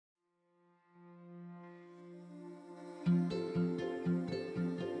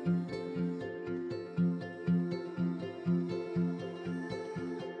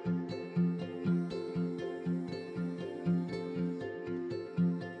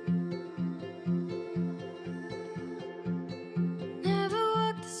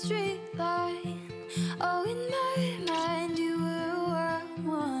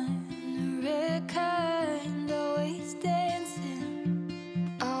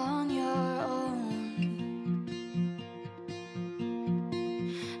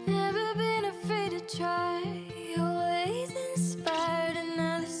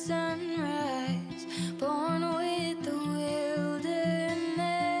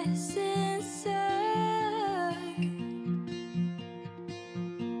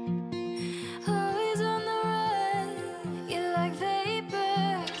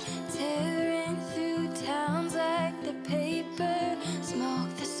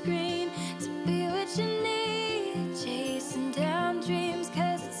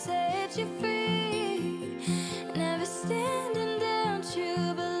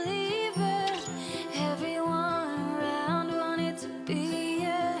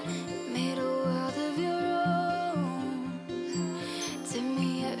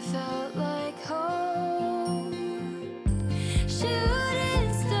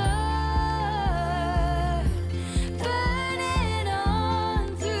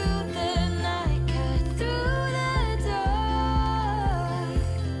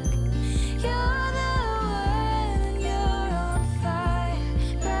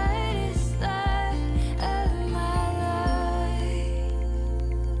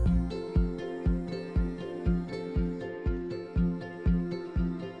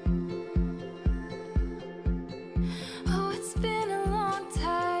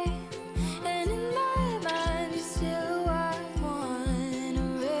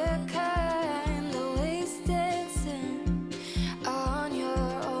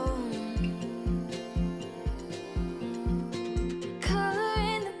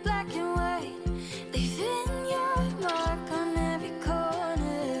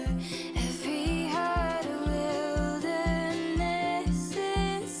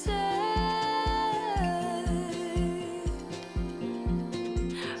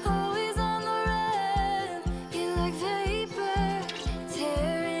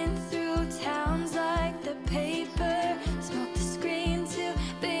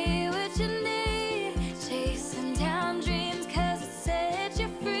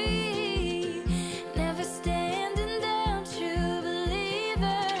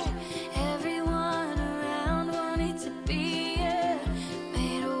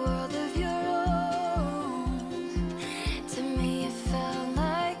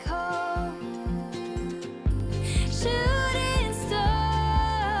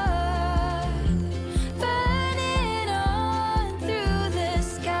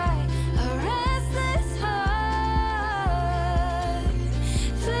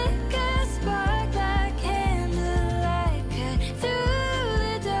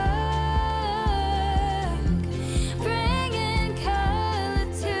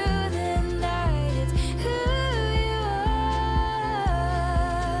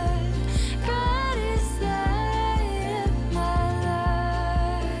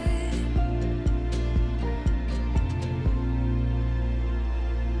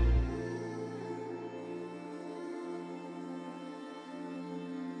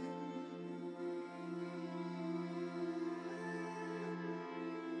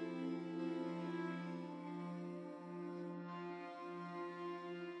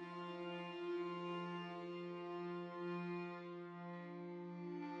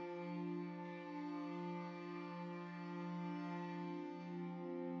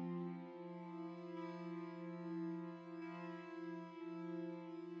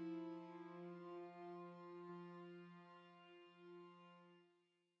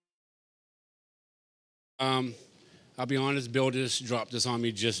I'll be honest, Bill just dropped this on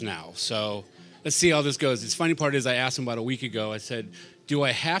me just now. So let's see how this goes. The funny part is I asked him about a week ago. I said, do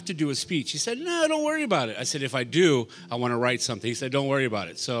I have to do a speech? He said, no, don't worry about it. I said, if I do, I want to write something. He said, don't worry about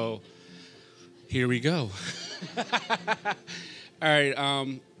it. So here we go. All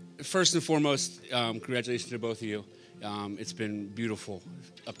right. First and foremost, congratulations to both of you. It's been beautiful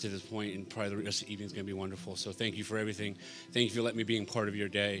up to this point, and probably the rest of the evening is going to be wonderful. So thank you for everything. Thank you for letting me be part of your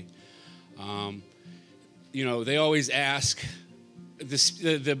day. You know, they always ask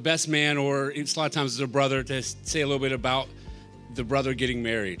the best man, or it's a lot of times their brother, to say a little bit about the brother getting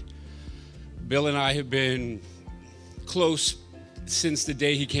married. Bill and I have been close since the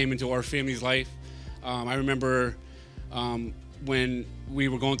day he came into our family's life. I remember when we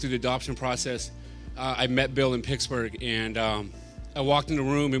were going through the adoption process, I met Bill in Pittsburgh, and I walked in the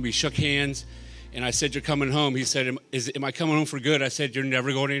room and we shook hands, and I said, you're coming home. He said, am I coming home for good? I said, you're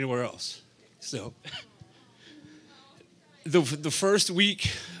never going anywhere else. So the first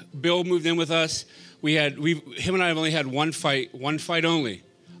week Bill moved in with us, him and I have only had one fight only.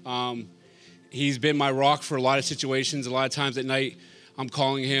 He's been my rock for a lot of situations. A lot of times at night, I'm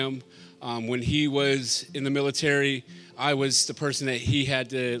calling him. When he was in the military, I was the person that he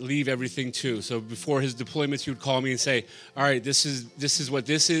had to leave everything to. So before his deployments, he would call me and say, all right, this is what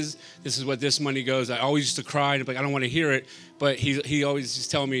this is. This is what this money goes. I always used to cry, and I'm like, I don't want to hear it. But he always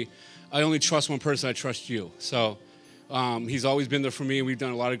just tell me, I only trust one person, I trust you. So he's always been there for me, and we've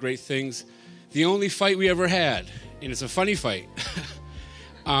done a lot of great things. The only fight we ever had, and it's a funny fight,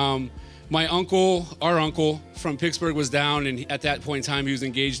 my uncle, our uncle from Pittsburgh, was down, and at that point in time, he was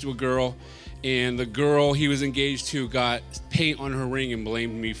engaged to a girl, and the girl he was engaged to got paint on her ring and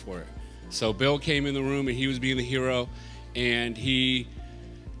blamed me for it. So Bill came in the room, and he was being the hero, and he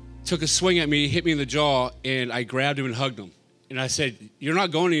took a swing at me, hit me in the jaw, and I grabbed him and hugged him. And I said, you're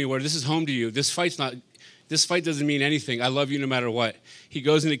not going anywhere. This is home to you. This fight doesn't mean anything. I love you no matter what. He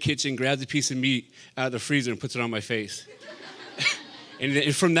goes in the kitchen, grabs a piece of meat out of the freezer, and puts it on my face.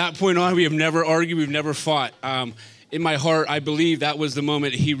 And from that point on, we have never argued, we've never fought. In my heart, I believe that was the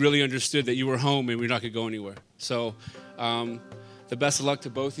moment he really understood that you were home and we're not going to go anywhere. So the best of luck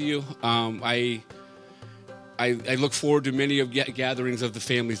to both of you. I look forward to many of gatherings of the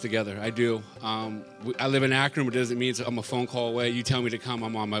families together. I do. I live in Akron, but it doesn't mean I'm a phone call away. You tell me to come,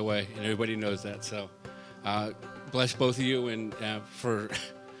 I'm on my way, and everybody knows that. So bless both of you, and for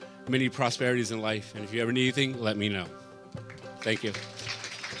many prosperities in life. And if you ever need anything, let me know. Thank you.